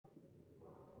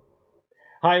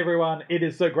Hi, everyone. It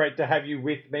is so great to have you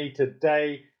with me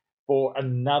today for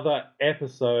another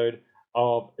episode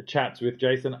of Chats with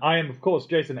Jason. I am, of course,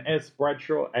 Jason S.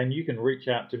 Bradshaw, and you can reach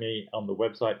out to me on the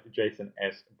website,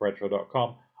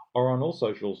 jasonsbradshaw.com, or on all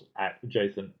socials at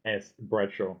Jason S.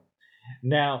 Bradshaw.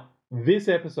 Now, this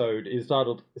episode is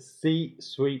titled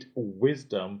C-Suite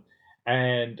Wisdom,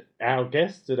 and our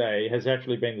guest today has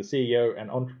actually been the CEO and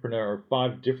entrepreneur of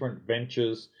 5 different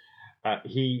ventures.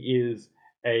 He is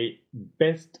a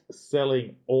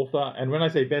best-selling author, and when I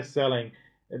say best-selling,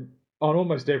 on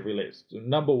almost every list,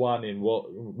 number one in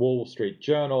Wall Street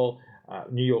Journal,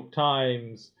 New York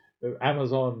Times,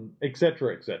 Amazon,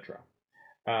 etc., etc.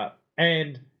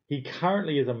 And he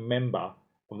currently is a member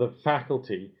of the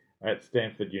faculty at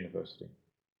Stanford University,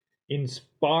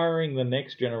 inspiring the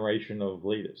next generation of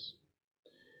leaders.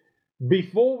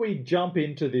 Before we jump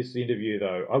into this interview,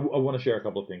 though, I want to share a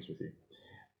couple of things with you.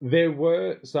 There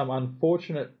were some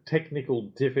unfortunate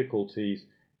technical difficulties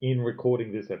in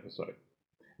recording this episode.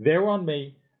 They're on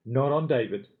me, not on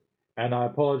David, and I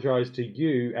apologize to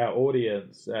you, our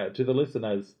audience, to the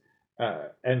listeners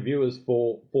and viewers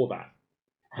for that.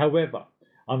 However,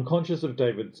 I'm conscious of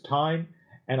David's time,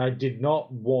 and I did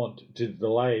not want to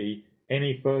delay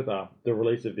any further the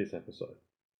release of this episode.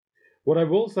 What I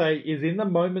will say is, in the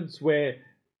moments where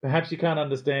perhaps you can't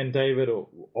understand David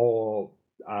or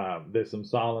there's some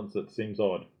silence that seems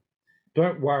odd,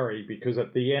 don't worry, because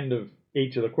at the end of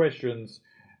each of the questions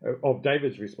of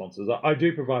David's responses, I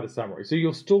do provide a summary. So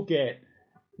you'll still get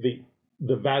the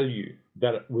value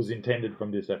that was intended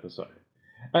from this episode.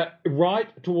 Right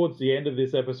towards the end of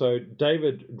this episode,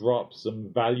 David drops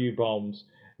some value bombs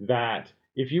that,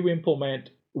 if you implement,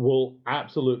 will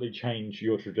absolutely change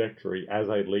your trajectory as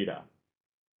a leader.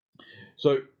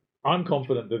 So I'm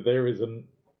confident that there is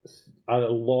a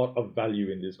lot of value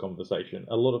in this conversation,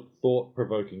 a lot of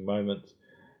thought-provoking moments,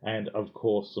 and of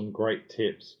course some great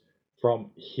tips from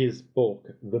his book,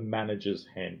 The Manager's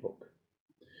Handbook.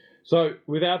 So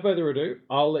without further ado,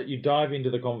 I'll let you dive into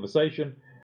the conversation.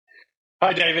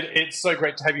 Hi, David. It's so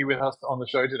great to have you with us on the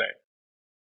show today.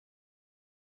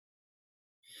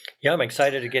 Yeah, I'm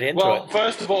excited to get into it. Well,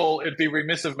 first of all, it'd be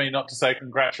remiss of me not to say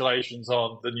congratulations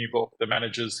on the new book, The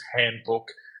Manager's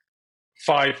Handbook.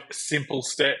 5 simple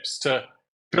steps to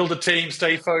build a team,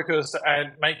 stay focused,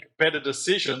 and make better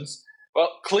decisions. Well,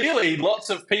 clearly,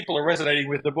 lots of people are resonating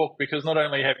with the book because not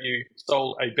only have you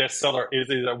sold a bestseller, it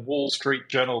is a Wall Street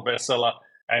Journal bestseller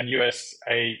and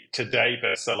USA Today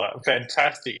bestseller.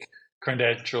 Fantastic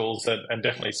credentials, and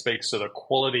definitely speaks to the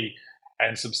quality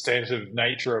and substantive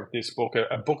nature of this book,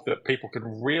 a book that people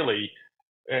can really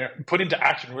put into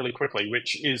action really quickly,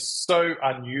 which is so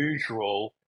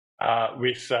unusual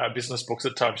with business books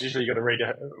at times. Usually you've got to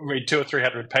read 200 or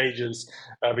 300 pages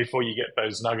before you get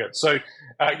those nuggets. So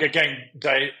again,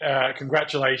 Dave,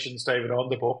 congratulations, David, on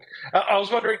the book. I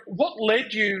was wondering, what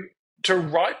led you to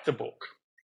write the book?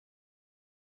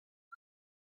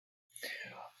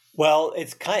 Well,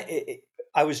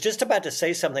 I was just about to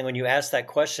say something when you asked that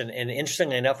question. And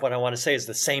interestingly enough, what I want to say is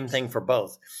the same thing for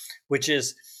both, which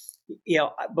is,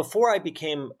 before I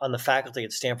became on the faculty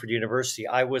at Stanford University,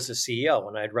 I was a CEO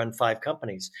and I'd run 5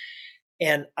 companies.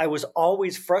 And I was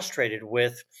always frustrated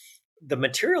with the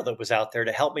material that was out there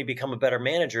to help me become a better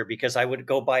manager, because I would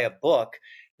go buy a book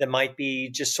that might be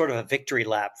just sort of a victory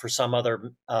lap for some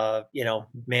other,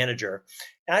 manager.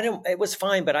 And it was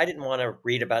fine, but I didn't want to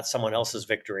read about someone else's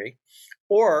victory.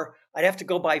 Or I'd have to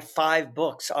go buy 5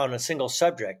 books on a single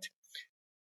subject.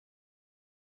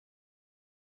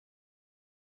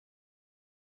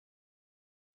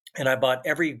 And I bought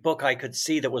every book I could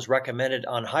see that was recommended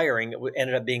on hiring. It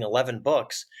ended up being 11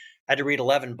 books. I had to read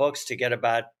 11 books to get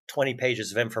about 20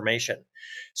 pages of information.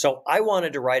 So I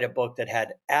wanted to write a book that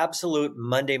had absolute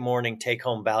Monday morning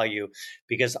take-home value,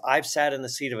 because I've sat in the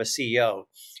seat of a CEO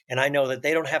and I know that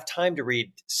they don't have time to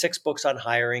read 6 books on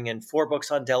hiring and 4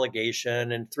 books on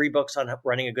delegation and 3 books on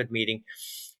running a good meeting.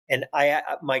 And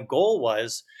my goal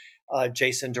was,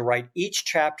 Jason, to write each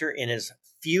chapter in as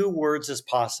few words as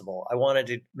possible. I wanted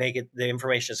to make the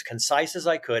information as concise as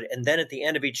I could. And then at the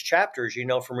end of each chapter, as you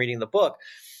know from reading the book,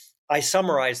 I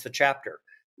summarize the chapter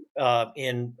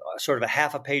in sort of a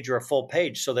half a page or a full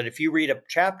page, so that if you read a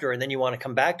chapter and then you want to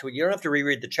come back to it, you don't have to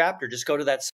reread the chapter. Just go to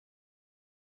that.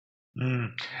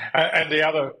 And the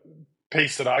other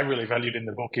piece that I really valued in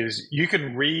the book is you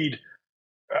can read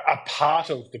a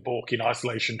part of the book in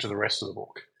isolation to the rest of the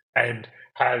book and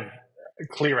have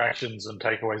clear actions and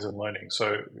takeaways and learning.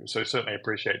 So certainly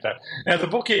appreciate that. Now, the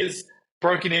book is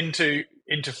broken into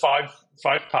 5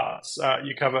 parts.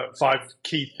 You cover 5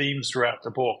 key themes throughout the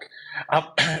book.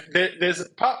 There's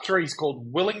part 3 is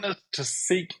called Willingness to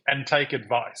Seek and Take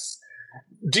Advice.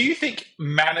 Do you think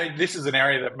this is an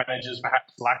area that managers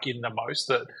perhaps lack in the most,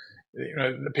 that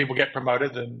the people get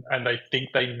promoted and they think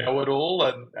they know it all,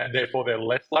 and therefore they're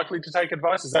less likely to take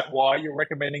advice? Is that why you're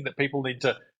recommending that people need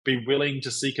to be willing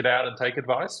to seek it out and take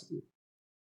advice?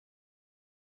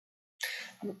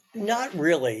 Not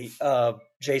really,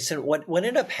 Jason. What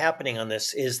ended up happening on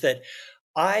this is that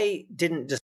I didn't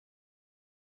just.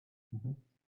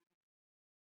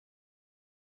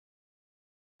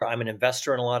 I'm an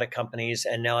investor in a lot of companies,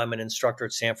 and now I'm an instructor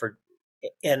at Stanford.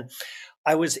 And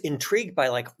I was intrigued by,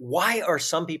 like, why are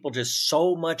some people just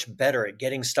so much better at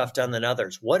getting stuff done than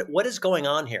others? What is going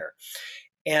on here?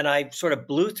 And I sort of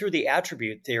blew through the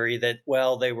attribute theory that,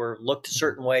 well, they were looked a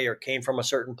certain way or came from a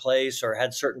certain place or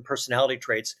had certain personality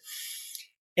traits.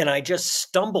 And I just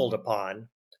stumbled upon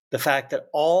the fact that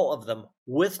all of them,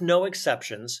 with no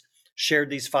exceptions,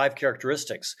 shared these 5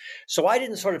 characteristics. So I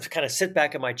didn't sort of kind of sit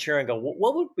back in my chair and go,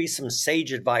 what would be some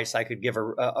sage advice I could give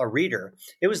a reader?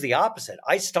 It was the opposite.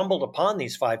 I stumbled upon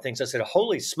these 5 things. I said,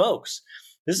 holy smokes,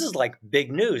 this is like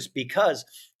big news, because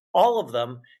all of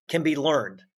them can be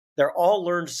learned. They're all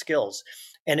learned skills.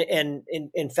 And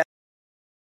in fact,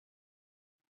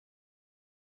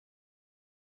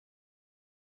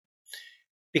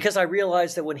 because I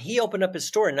realized that when he opened up his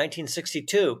store in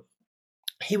 1962,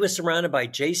 he was surrounded by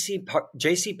J.C.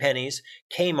 Penney's,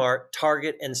 Kmart,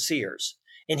 Target, and Sears.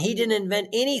 And he didn't invent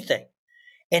anything.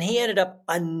 And he ended up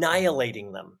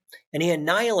annihilating them. And he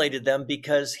annihilated them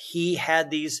because he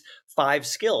had these 5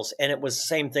 skills. And it was the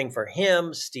same thing for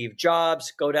him, Steve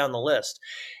Jobs, go down the list.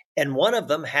 And one of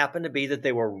them happened to be that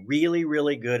they were really,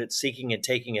 really good at seeking and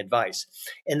taking advice.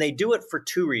 And they do it for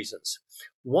 2 reasons.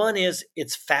 One is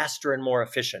it's faster and more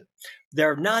efficient.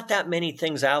 There are not that many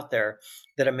things out there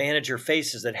that a manager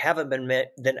faces that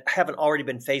haven't already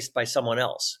been faced by someone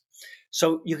else.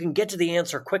 So you can get to the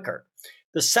answer quicker.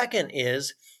 The second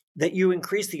is that you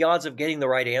increase the odds of getting the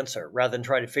right answer rather than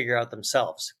try to figure out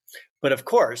themselves. But of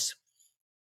course,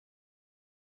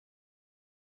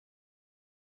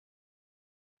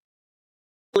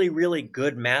 really, really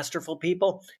good, masterful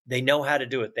people, they know how to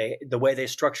do it. The way they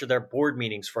structure their board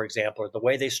meetings, for example, or the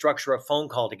way they structure a phone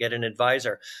call to get an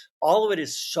advisor, all of it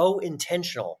is so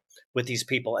intentional with these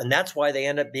people. And that's why they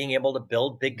end up being able to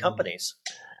build big companies.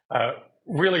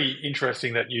 Really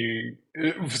interesting that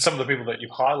some of the people that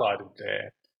you've highlighted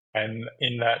there, and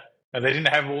in that they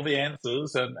didn't have all the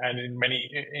answers, and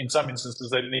in some instances,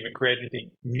 they didn't even create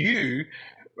anything new,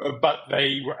 but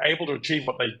they were able to achieve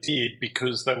what they did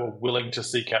because they were willing to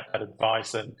seek out that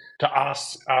advice and to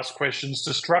ask questions,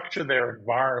 to structure their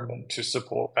environment to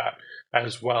support that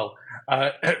as well,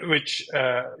 which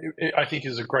I think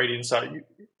is a great insight.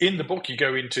 In the book, you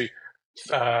go into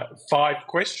 5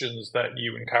 questions that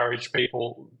you encourage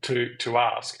people to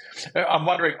ask. I'm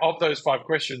wondering, of those 5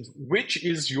 questions, which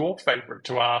is your favorite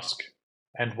to ask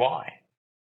and why?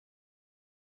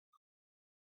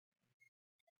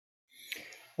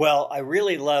 Well, I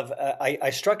really love, I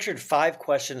structured 5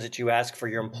 questions that you ask for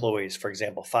your employees, for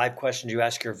example, 5 questions you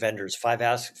ask your vendors, 5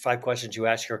 questions you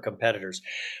ask your competitors.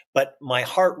 But my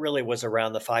heart really was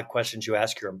around the 5 questions you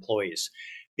ask your employees,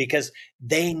 because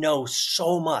they know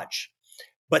so much.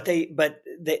 But back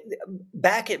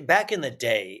in the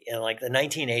day, in like the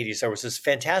 1980s, there was this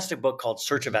fantastic book called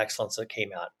Search of Excellence that came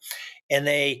out. And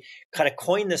they kind of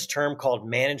coined this term called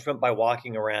management by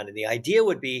walking around. And the idea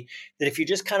would be that if you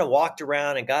just kind of walked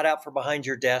around and got out from behind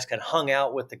your desk and hung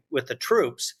out with the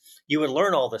troops, you would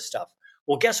learn all this stuff.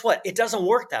 Well, guess what? It doesn't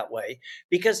work that way,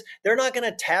 because they're not going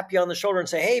to tap you on the shoulder and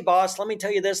say, hey, boss, let me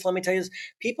tell you this, let me tell you this.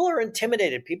 People are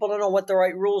intimidated. People don't know what the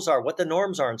right rules are, what the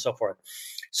norms are, and so forth.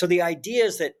 So the idea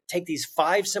is that take these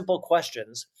 5 simple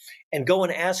questions and go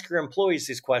and ask your employees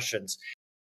these questions.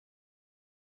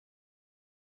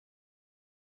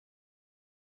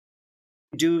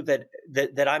 Do that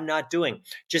I'm not doing.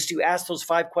 Just you ask those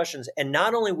 5 questions, and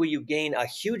not only will you gain a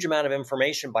huge amount of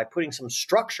information by putting some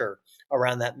structure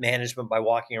around that management by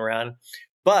walking around,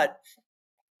 but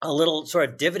a little sort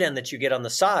of dividend that you get on the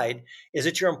side is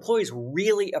that your employees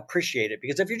really appreciate it.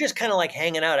 Because if you're just kind of like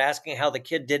hanging out asking how the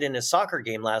kid did in his soccer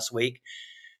game last week,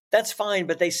 that's fine,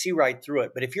 but they see right through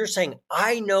it. But if you're saying,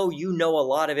 I know you know a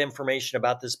lot of information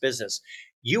about this business,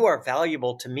 you are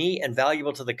valuable to me and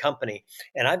valuable to the company,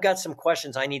 and I've got some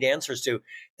questions I need answers to,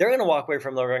 they're going to walk away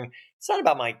from there going, it's not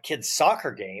about my kid's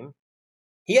soccer game.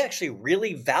 He actually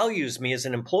really values me as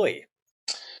an employee.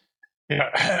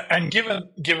 Yeah, and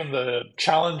given the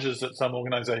challenges that some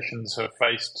organizations have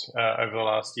faced over the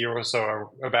last year or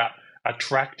so about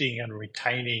attracting and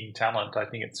retaining talent, I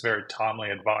think it's very timely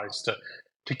advice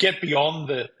to get beyond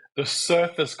the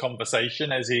surface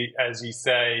conversation, as you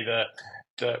say,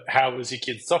 the how was your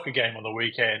kid's soccer game on the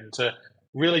weekend,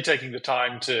 really taking the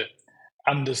time to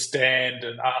understand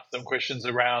and ask them questions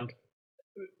around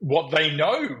what they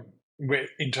know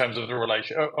in terms of the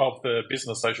relation of the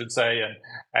business, I should say,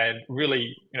 and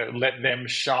really let them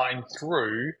shine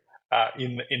through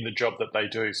in the job that they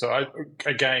do. So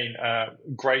again,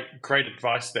 great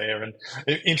advice there, and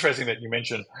interesting that you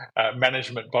mentioned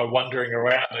management by wandering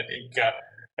around. I think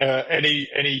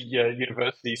any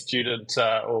university student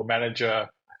or manager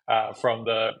from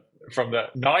the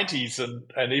 90s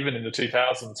and even in the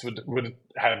 2000s would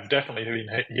have definitely been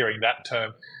hearing that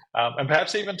term. And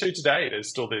perhaps even to today, there's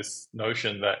still this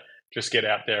notion that just get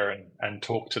out there and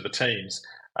talk to the teams.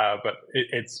 But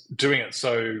it's doing it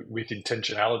so with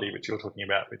intentionality, which you're talking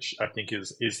about, which I think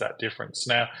is that difference.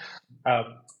 Now,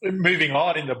 moving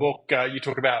on in the book, you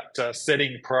talk about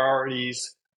setting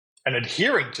priorities and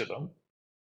adhering to them.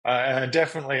 And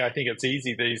definitely, I think it's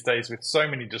easy these days with so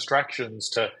many distractions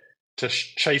to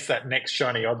chase that next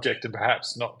shiny object and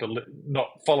perhaps not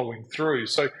following through.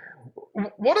 So,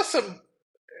 what are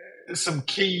some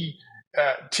key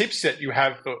tips that you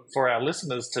have for our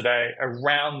listeners today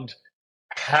around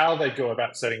how they go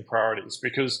about setting priorities?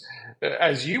 Because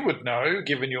as you would know,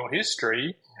 given your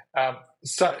history,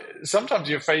 sometimes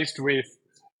you're faced with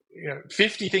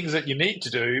 50 things that you need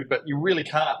to do, but you really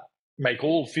can't make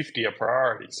all 50 a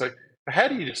priority. So how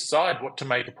do you decide what to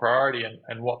make a priority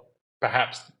and what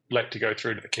perhaps let to go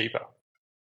through to the keeper?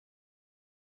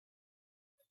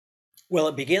 Well,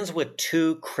 it begins with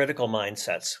two critical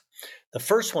mindsets. The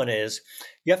first one is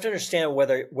you have to understand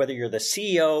whether you're the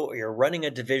CEO or you're running a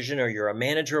division or you're a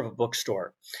manager of a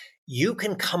bookstore, you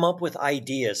can come up with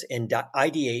ideas and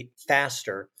ideate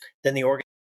faster than the organization.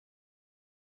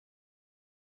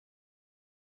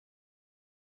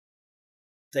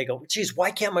 They go, geez,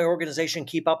 why can't my organization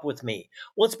keep up with me?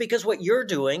 Well, it's because what you're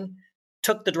doing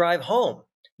took the drive home.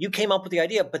 You came up with the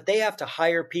idea, but they have to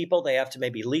hire people. They have to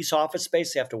maybe lease office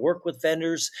space. They have to work with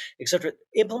vendors, etc.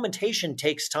 Implementation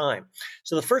takes time.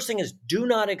 So the first thing is do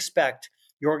not expect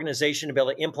your organization to be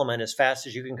able to implement as fast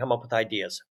as you can come up with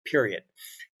ideas, period.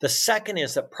 The second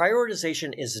is that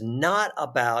prioritization is not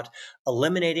about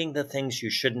eliminating the things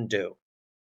you shouldn't do.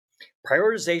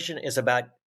 Prioritization is about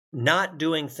not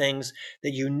doing things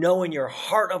that you know in your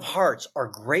heart of hearts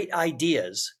are great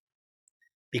ideas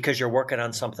because you're working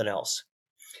on something else.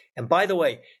 And by the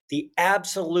way, the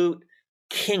absolute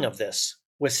king of this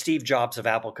was Steve Jobs of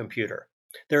Apple Computer.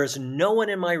 There is no one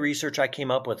in my research I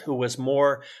came up with who was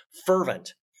more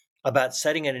fervent about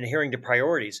setting and adhering to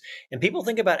priorities. And people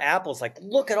think about Apple's like,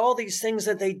 look at all these things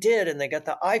that they did, and they got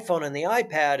the iPhone and the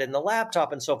iPad and the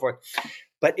laptop and so forth.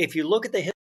 But if you look at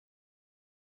the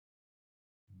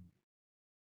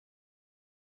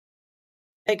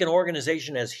take an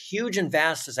organization as huge and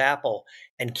vast as Apple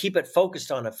and keep it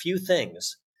focused on a few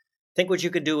things, think what you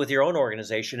could do with your own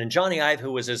organization. And Johnny Ive,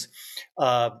 who was his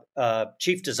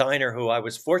chief designer, who I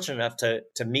was fortunate enough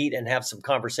to meet and have some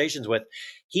conversations with,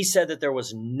 he said that there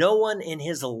was no one in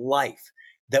his life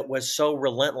that was so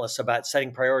relentless about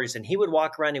setting priorities. And he would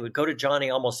walk around, he would go to Johnny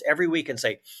almost every week and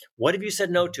say, what have you said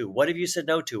no to? What have you said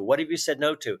no to? What have you said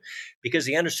no to? Because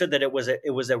he understood that it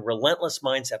was a relentless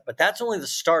mindset. But that's only the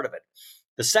start of it.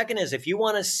 The second is if you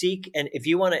want to seek and if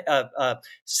you want to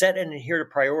set and adhere to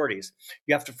priorities,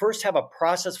 you have to first have a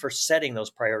process for setting those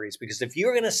priorities. Because if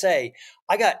you're going to say,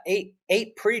 I got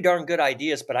eight pretty darn good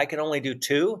ideas, but I can only do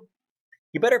two,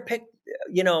 you better pick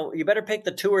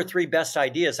the two or three best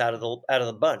ideas out of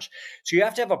the bunch. So you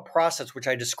have to have a process, which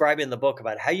I describe in the book,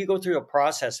 about how you go through a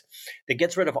process that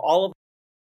gets rid of all of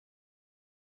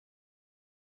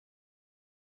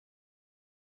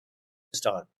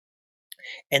on.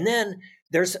 And then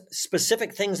there's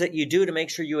specific things that you do to make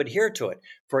sure you adhere to it.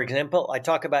 For example, I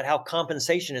talk about how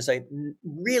compensation is a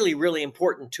really, really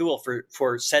important tool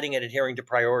for setting and adhering to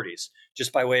priorities,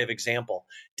 just by way of example.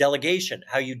 Delegation,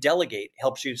 how you delegate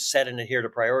helps you set and adhere to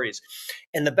priorities.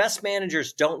 And the best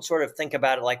managers don't sort of think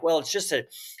about it like, well, it's just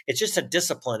a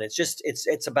discipline.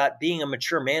 It's about being a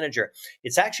mature manager.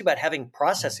 It's actually about having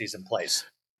processes in place.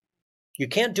 You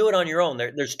can't do it on your own.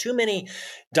 There's too many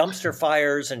dumpster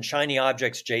fires and shiny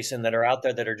objects, Jason, that are out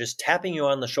there that are just tapping you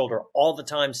on the shoulder all the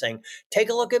time saying, take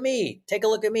a look at me, take a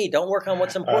look at me. Don't work on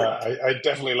what's important. I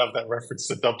definitely love that reference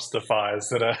to dumpster fires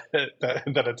that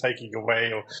are taking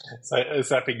away or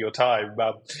sapping your time.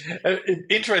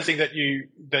 Interesting that you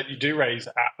do raise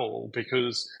Apple,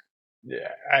 because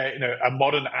a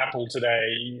modern Apple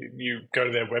today, you go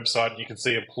to their website and you can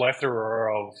see a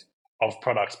plethora of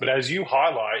products. But as you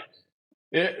highlight,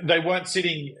 they weren't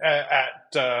sitting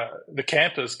at the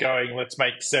campus going, let's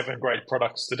make 7 great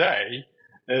products today.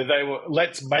 They were,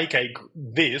 let's make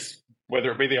this, whether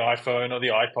it be the iPhone or the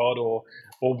iPod or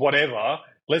whatever,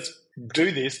 let's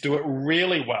do this, do it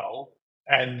really well,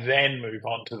 and then move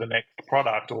on to the next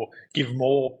product, or give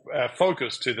more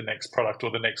focus to the next product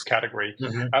or the next category,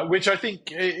 which I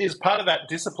think is part of that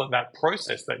discipline, that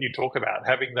process that you talk about,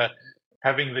 having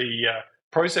the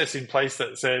process in place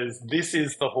that says, this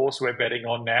is the horse we're betting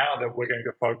on now that we're going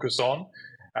to focus on,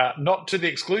 not to the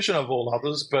exclusion of all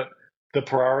others, but the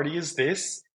priority is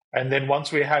this. And then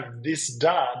once we have this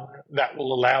done, that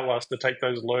will allow us to take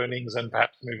those learnings and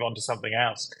perhaps move on to something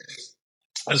else.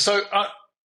 And so...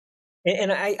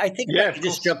 And I think, if I could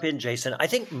just jump in, Jason, I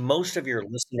think most of your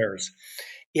listeners,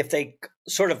 if they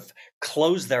sort of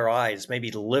closed their eyes, maybe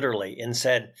literally, and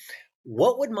said,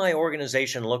 what would my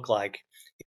organization look like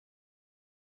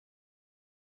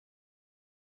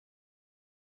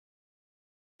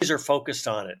if we are focused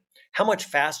on it? How much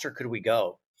faster could we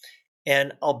go?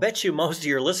 And I'll bet you most of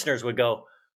your listeners would go,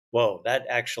 whoa, that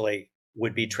actually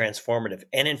would be transformative.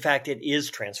 And in fact, it is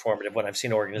transformative when I've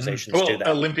seen organizations do that.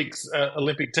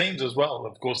 Olympic teams as well.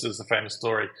 Of course, there's the famous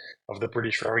story of the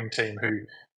British rowing team who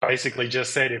basically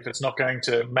just said, if it's not going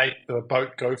to make the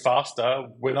boat go faster,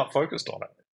 we're not focused on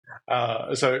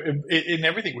it. So in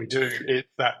everything we do, it's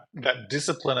that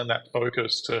discipline and that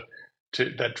focus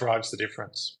that drives the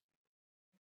difference.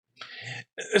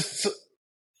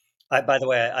 By the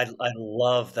way, I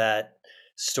love that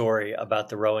story about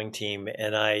the rowing team,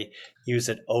 and I use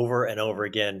it over and over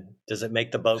again. Does it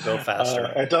make the boat go faster?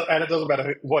 And it doesn't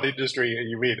matter what industry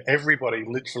you're in. Everybody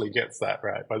literally gets that,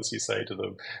 right? Once you say to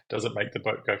them, does it make the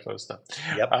boat go faster?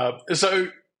 Yep. So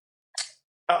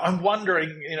I'm wondering,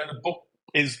 the book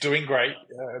is doing great,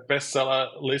 bestseller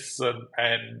lists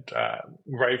and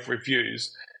rave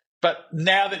reviews. But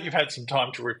now that you've had some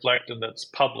time to reflect and that's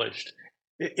published,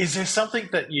 is there something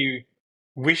that you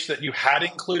wish that you had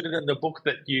included in the book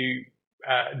that you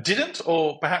didn't,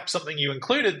 or perhaps something you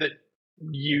included that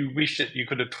you wish that you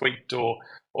could have tweaked or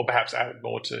perhaps added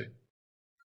more to?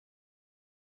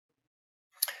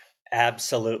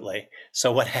 Absolutely.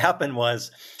 So what happened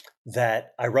was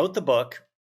that I wrote the book,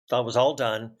 thought it was all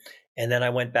done, and then I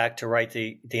went back to write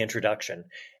the introduction.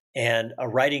 And a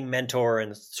writing mentor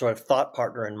and sort of thought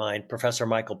partner in mine, Professor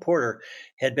Michael Porter,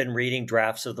 had been reading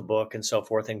drafts of the book and so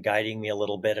forth and guiding me a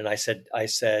little bit. And I said,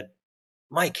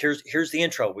 Mike, here's the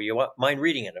intro. Will you mind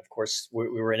reading it? Of course, we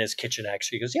were in his kitchen,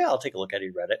 actually. He goes, yeah, I'll take a look at it.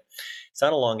 He read it. It's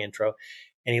not a long intro.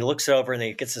 And he looks it over and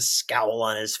he gets a scowl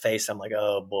on his face. I'm like,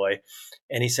 oh, boy.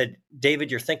 And he said,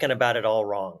 David, you're thinking about it all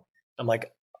wrong. I'm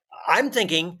like, I'm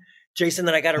thinking, Jason,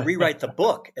 that I got to rewrite the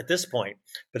book at this point.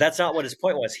 But that's not what his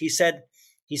point was. He said,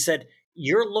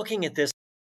 you're looking at this.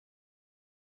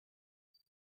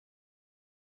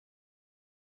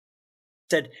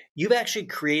 Said, you've actually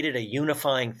created a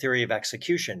unifying theory of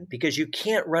execution, because you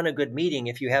can't run a good meeting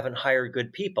if you haven't hired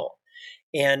good people.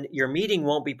 And your meeting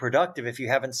won't be productive if you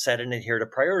haven't set and adhere to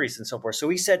priorities and so forth. So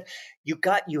he said,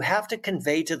 you have to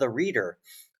convey to the reader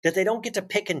that they don't get to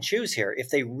pick and choose here. If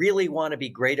they really want to be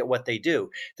great at what they do,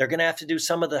 they're going to have to do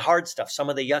some of the hard stuff, some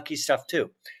of the yucky stuff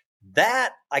too.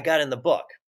 That I got in the book.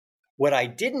 What I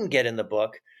didn't get in the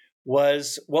book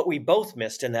was what we both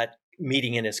missed in that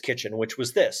meeting in his kitchen, which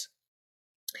was this: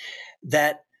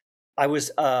 that I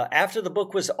was, after the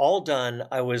book was all done,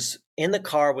 I was in the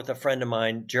car with a friend of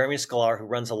mine, Jeremy Sklar, who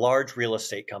runs a large real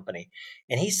estate company.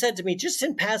 And he said to me, just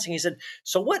in passing, he said,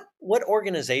 so what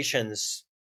organizations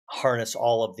harness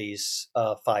all of these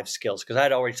 5 skills? Because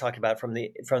I'd already talked about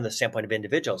it from the standpoint of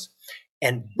individuals.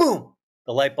 And boom,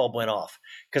 the light bulb went off,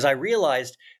 because I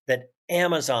realized that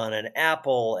Amazon and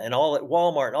Apple and all at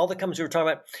Walmart and all the companies we were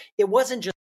talking about, it wasn't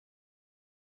just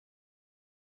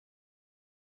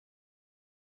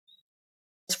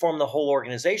transform the whole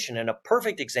organization. And a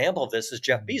perfect example of this is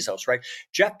Jeff Bezos, right?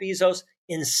 Jeff Bezos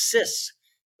insists,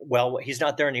 well, he's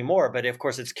not there anymore, but of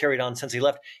course it's carried on since he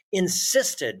left,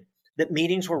 insisted that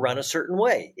meetings were run a certain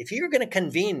way. If you're going to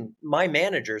convene my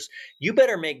managers, you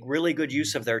better make really good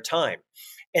use of their time.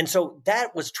 And so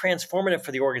that was transformative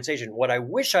for the organization. What I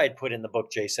wish I had put in the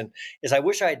book, Jason, is I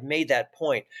wish I had made that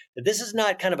point, that this is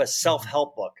not kind of a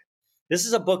self-help book. This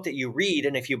is a book that you read,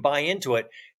 and if you buy into it,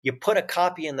 you put a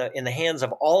copy in the hands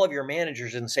of all of your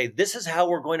managers and say, this is how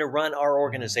we're going to run our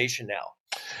organization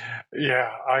now. Yeah,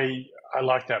 I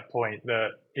like that point,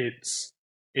 that it's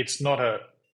not a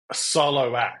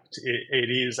solo act. It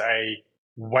is a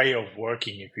way of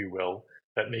working, if you will,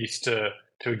 that needs to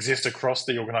exist across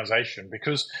the organization.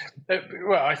 Because,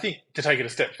 well, I think to take it a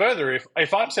step further,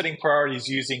 if I'm setting priorities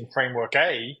using framework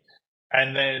A,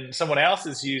 and then someone else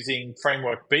is using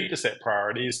framework B to set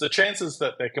priorities, the chances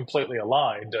that they're completely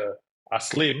aligned are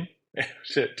slim,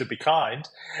 to be kind.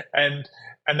 And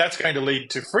and that's going to lead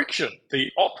to friction,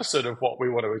 the opposite of what we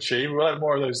want to achieve. We'll have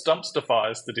more of those dumpster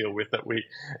fires to deal with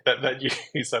that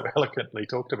you so eloquently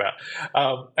talked about.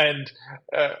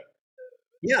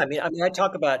 Yeah, I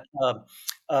talk about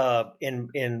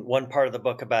in one part of the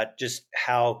book about just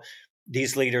how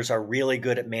these leaders are really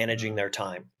good at managing their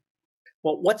time.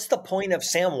 Well, what's the point of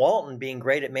Sam Walton being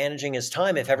great at managing his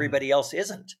time if everybody else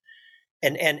isn't?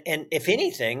 And if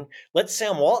anything, let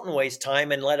Sam Walton waste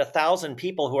time and let 1,000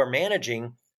 people who are manage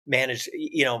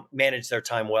their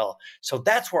time well. So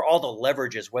that's where all the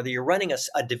leverage is. Whether you're running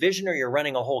a division or you're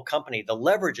running a whole company, the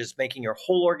leverage is making your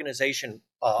whole organization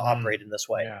operate in this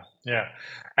way. Yeah.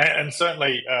 And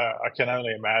certainly, I can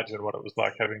only imagine what it was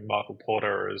like having Michael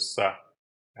Porter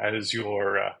as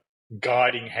your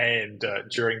guiding hand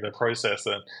during the process,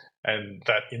 and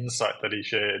that insight that he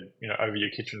shared, over your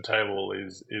kitchen table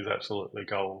is absolutely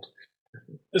gold.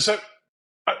 So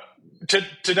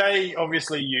today,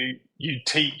 obviously, you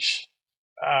teach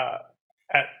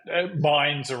at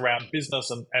minds around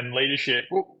business and leadership.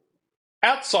 Well,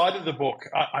 outside of the book,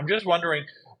 I'm just wondering,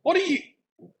 what is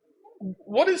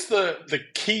the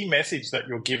key message that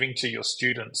you're giving to your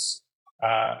students,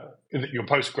 your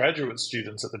postgraduate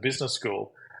students at the business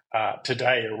school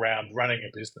today around running a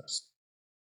business?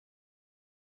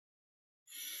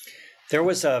 There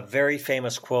was a very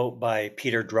famous quote by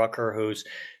Peter Drucker, who's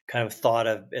kind of thought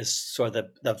of as sort of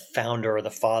the founder or the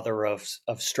father of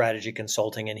strategy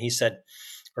consulting. And he said,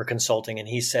 or consulting, and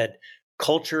he said,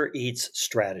 culture eats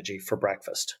strategy for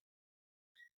breakfast.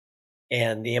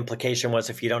 And the implication was,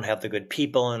 if you don't have the good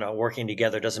people and are working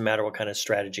together, it doesn't matter what kind of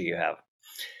strategy you have.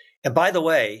 And by the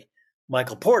way,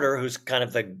 Michael Porter, who's kind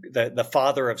of the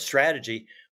father of strategy,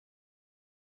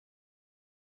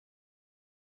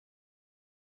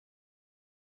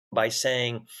 by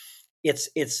saying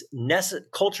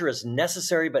culture is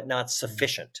necessary but not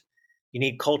sufficient. You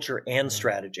need culture and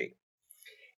strategy.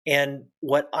 And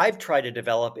what I've tried to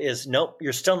develop is, nope,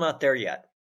 you're still not there yet.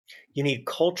 You need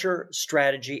culture,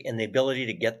 strategy, and the ability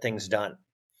to get things done.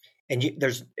 And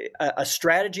there's a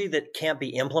strategy that can't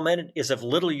be implemented is of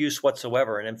little use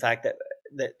whatsoever. And in fact,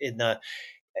 that in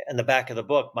the back of the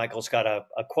book, Michael's got a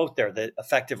quote there that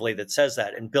effectively that says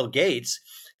that. And Bill Gates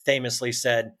famously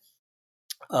said,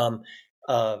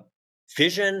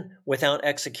 vision without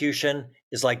execution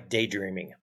is like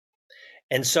daydreaming.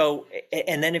 And so,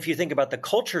 and then if you think about the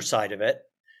culture side of it,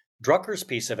 Drucker's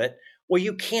piece of it, well,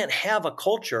 you can't have a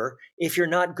culture if you're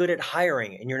not good at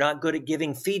hiring, and you're not good at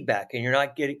giving feedback, and you're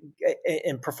not getting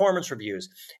in performance reviews,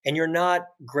 and you're not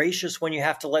gracious when you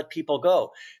have to let people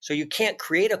go. So you can't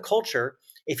create a culture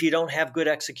if you don't have good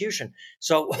execution.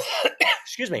 So,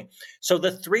 excuse me. So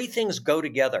the three things go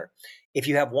together. If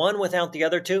you have one without the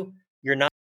other two, you're not.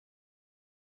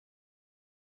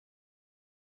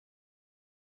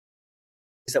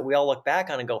 That we all look back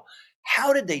on and go,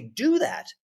 how did they do that?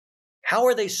 How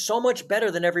are they so much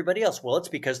better than everybody else? Well, it's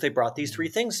because they brought these three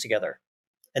things together.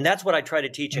 And that's what I try to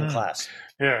teach in class.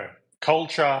 Yeah.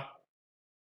 Culture,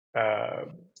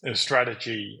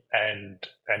 strategy, and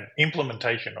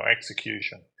implementation or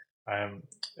execution.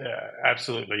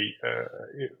 Absolutely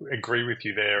agree with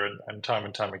you there. And time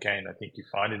again, I think you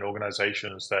find in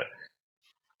organizations that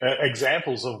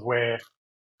examples of where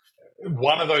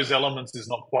one of those elements is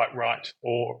not quite right,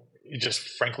 or just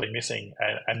frankly missing,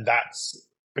 and that's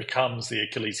becomes the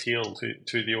Achilles heel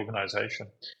to the organization.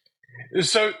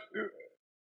 So,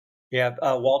 yeah,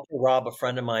 Walter Robb, a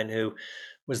friend of mine who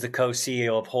was the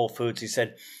co-CEO of Whole Foods, he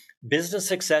said, business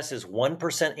success is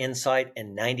 1% insight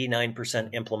and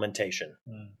 99% implementation.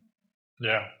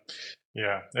 Yeah.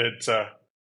 It's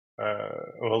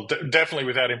well, definitely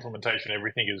without implementation,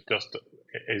 everything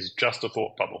is just a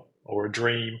thought bubble or a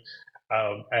dream,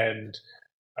 and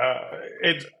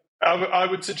I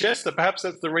would suggest that perhaps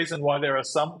that's the reason why there are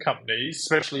some companies,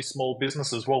 especially small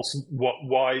businesses,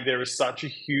 why there is such a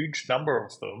huge number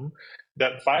of them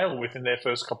that fail within their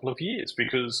first couple of years,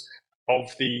 because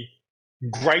of the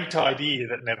great idea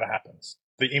that never happens.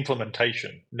 The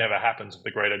implementation never happens of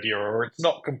the great idea, or it's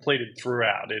not completed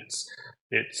throughout. It's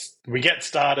we get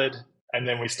started and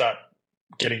then we start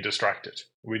getting distracted.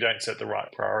 We don't set the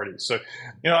right priorities. So,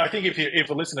 I think if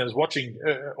a listener is watching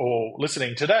or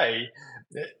listening today,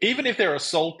 even if they're a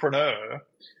solopreneur,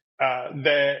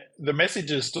 the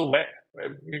message is still there.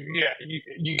 Yeah,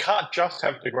 you can't just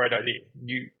have the great idea.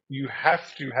 You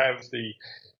have to have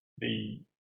the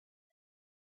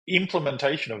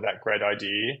implementation of that great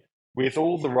idea with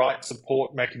all the right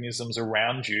support mechanisms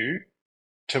around you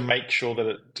to make sure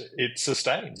that it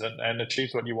sustains and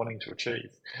achieves what you're wanting to achieve.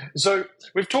 So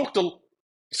we've talked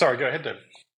sorry, go ahead, Dave.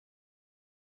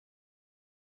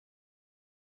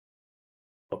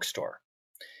 Bookstore.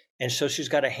 And so she's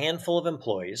got a handful of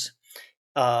employees.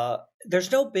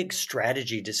 There's no big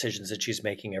strategy decisions that she's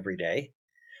making every day.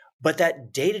 But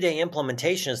that day-to-day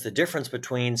implementation is the difference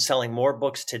between selling more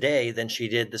books today than she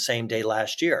did the same day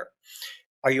last year.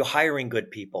 Are you hiring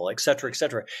good people, et cetera, et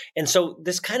cetera? And so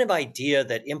this kind of idea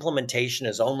that implementation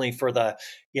is only for the,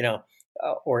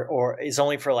 or is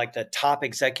only for like the top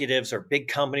executives or big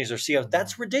companies or CEOs,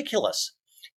 that's ridiculous.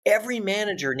 Every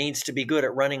manager needs to be good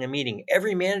at running a meeting.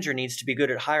 Every manager needs to be good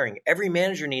at hiring. Every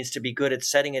manager needs to be good at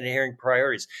setting and adhering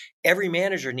priorities. Every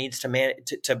manager needs to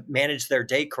manage their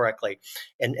day correctly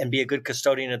and be a good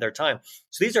custodian of their time.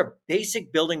 So these are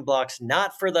basic building blocks,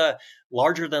 not for the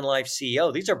larger than life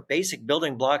CEO. These are basic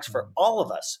building blocks for all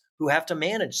of us who have to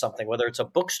manage something, whether it's a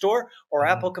bookstore or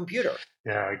Apple Computer.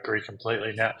 Yeah, I agree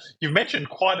completely. Now, you've mentioned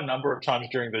quite a number of times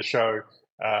during the show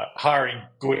hiring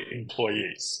good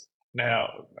employees.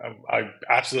 Now, I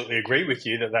absolutely agree with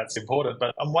you that that's important,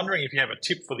 but I'm wondering if you have a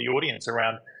tip for the audience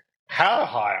around how to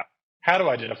hire, how to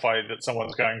identify that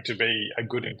someone's going to be a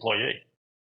good employee.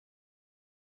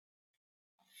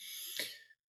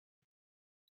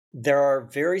 There are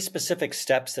very specific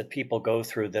steps that people go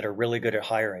through that are really good at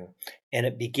hiring. And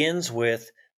it begins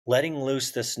with letting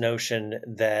loose this notion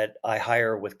that I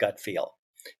hire with gut feel.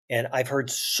 And I've heard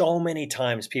so many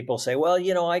times people say, well,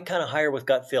 I kind of hire with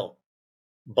gut feel.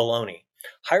 Baloney.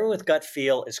 Hiring with gut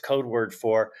feel is code word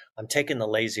for I'm taking the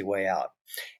lazy way out.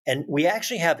 And we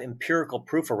actually have empirical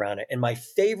proof around it. And my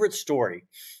favorite story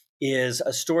is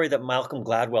a story that Malcolm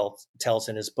Gladwell tells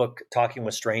in his book, Talking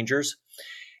with Strangers.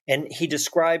 And he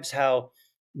describes how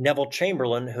Neville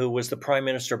Chamberlain, who was the Prime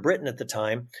Minister of Britain at the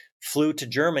time, flew to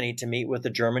Germany to meet with the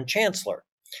German Chancellor.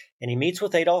 And he meets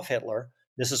with Adolf Hitler.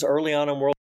 This is early on in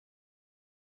World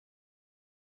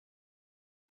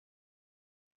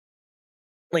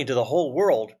War to the whole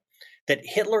world that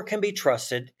Hitler can be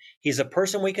trusted. He's a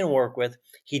person we can work with.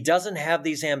 He doesn't have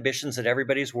these ambitions that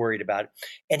everybody's worried about.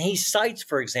 And he cites,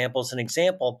 for example, as an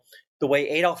example, the way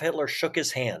Adolf Hitler shook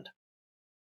his hand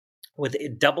with a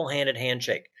double-handed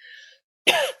handshake.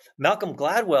 Malcolm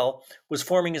Gladwell was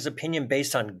forming his opinion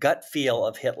based on gut feel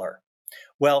of Hitler.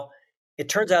 Well, it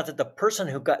turns out that the person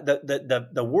who got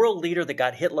the world leader that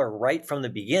got Hitler right from the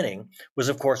beginning was,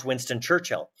 of course, Winston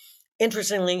Churchill.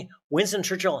 Interestingly, Winston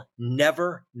Churchill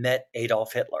never met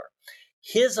Adolf Hitler.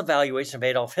 His evaluation of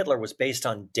Adolf Hitler was based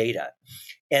on data.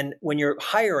 And when you're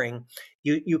hiring,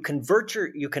 you convert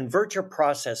your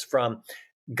process from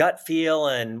gut feel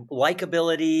and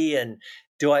likability and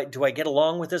do I get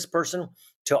along with this person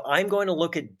to I'm going to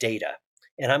look at data.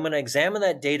 And I'm going to examine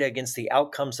that data against the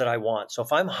outcomes that I want. So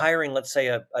if I'm hiring, let's say,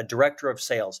 a director of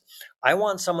sales, I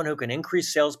want someone who can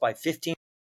increase sales by 15%.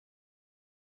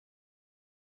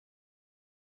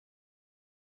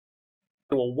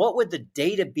 Well, what would the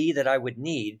data be that I would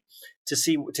need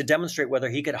to demonstrate whether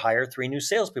he could hire 3 new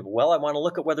salespeople? Well, I want to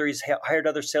look at whether he's hired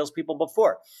other salespeople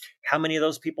before. How many of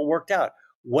those people worked out?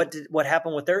 What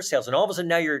happened with their sales? And all of a sudden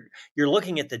now you're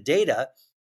looking at the data,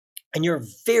 and you're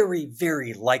very,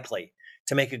 very likely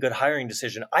to make a good hiring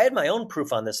decision. I had my own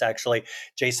proof on this actually,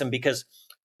 Jason, because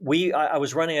I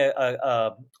was running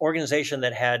a organization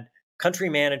that had country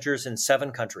managers in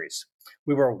 7 countries.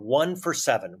 We were 1 for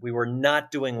 7. We were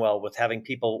not doing well with having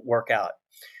people work out.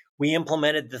 We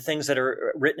implemented the things that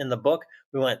are written in the book.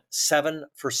 We went 7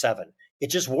 for 7. It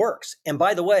just works. And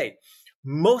by the way,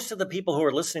 most of the people who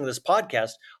are listening to this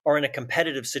podcast are in a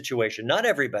competitive situation. Not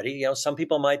everybody, some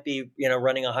people might be,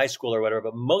 running a high school or whatever,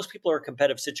 but most people are in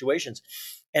competitive situations.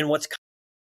 And what's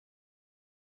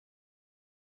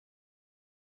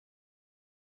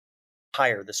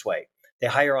hire this way? They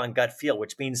hire on gut feel,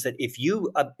 which means that if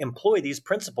you employ these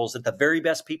principles that the very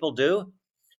best people do,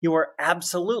 you are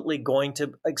absolutely going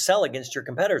to excel against your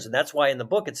competitors. And that's why in the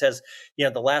book it says, the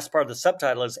last part of the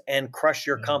subtitle is, and crush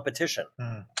your competition.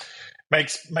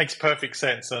 Makes perfect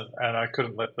sense. And I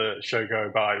couldn't let the show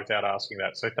go by without asking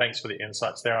that. So thanks for the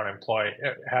insights there on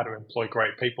how to employ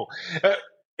great people.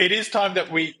 It is time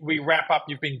that we wrap up.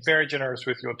 You've been very generous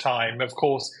with your time. Of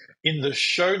course, in the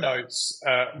show notes,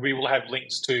 we will have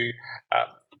links to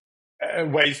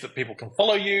ways that people can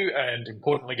follow you and,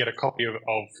 importantly, get a copy of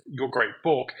your great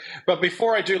book. But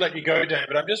before I do let you go,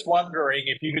 David, I'm just wondering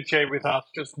if you could share with us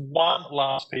just one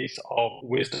last piece of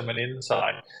wisdom and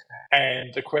insight.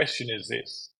 And the question is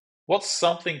this: what's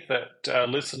something that a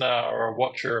listener or a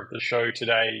watcher of the show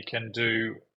today can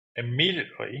do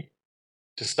immediately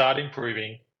to start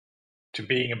improving, to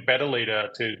being a better leader,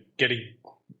 to getting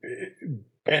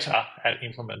better at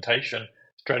implementation,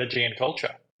 strategy, and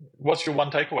culture? What's your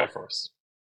one takeaway for us?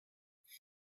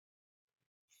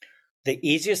 The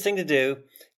easiest thing to do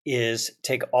is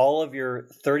take all of your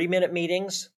 30-minute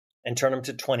meetings and turn them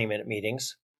to 20-minute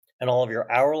meetings. and all of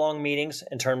your hour-long meetings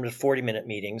and turn them to 40-minute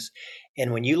meetings.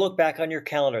 And when you look back on your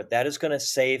calendar, that is going to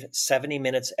save 70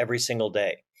 minutes every single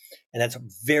day. And that's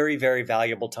very, very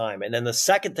valuable time. And then the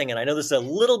second thing, and I know this is a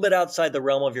little bit outside the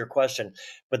realm of your question,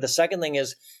 but the second thing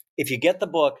is, if you get the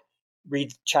book,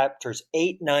 read chapters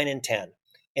 8, 9, and 10.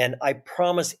 And I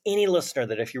promise any listener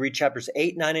that if you read chapters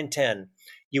 8, 9, and 10,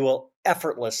 you will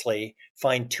effortlessly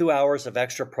find 2 hours of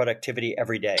extra productivity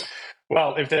every day.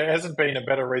 Well, if there hasn't been a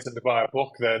better reason to buy a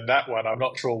book than that one, I'm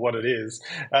not sure what it is.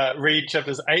 Read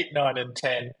chapters 8, 9, and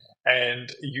 10, and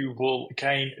you will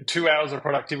gain 2 hours of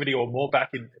productivity or more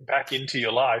back into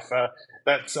your life.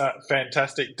 That's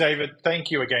fantastic. David,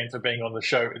 thank you again for being on the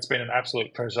show. It's been an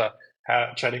absolute pleasure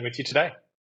chatting with you today.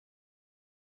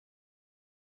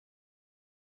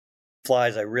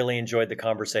 Flies. I really enjoyed the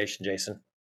conversation, Jason.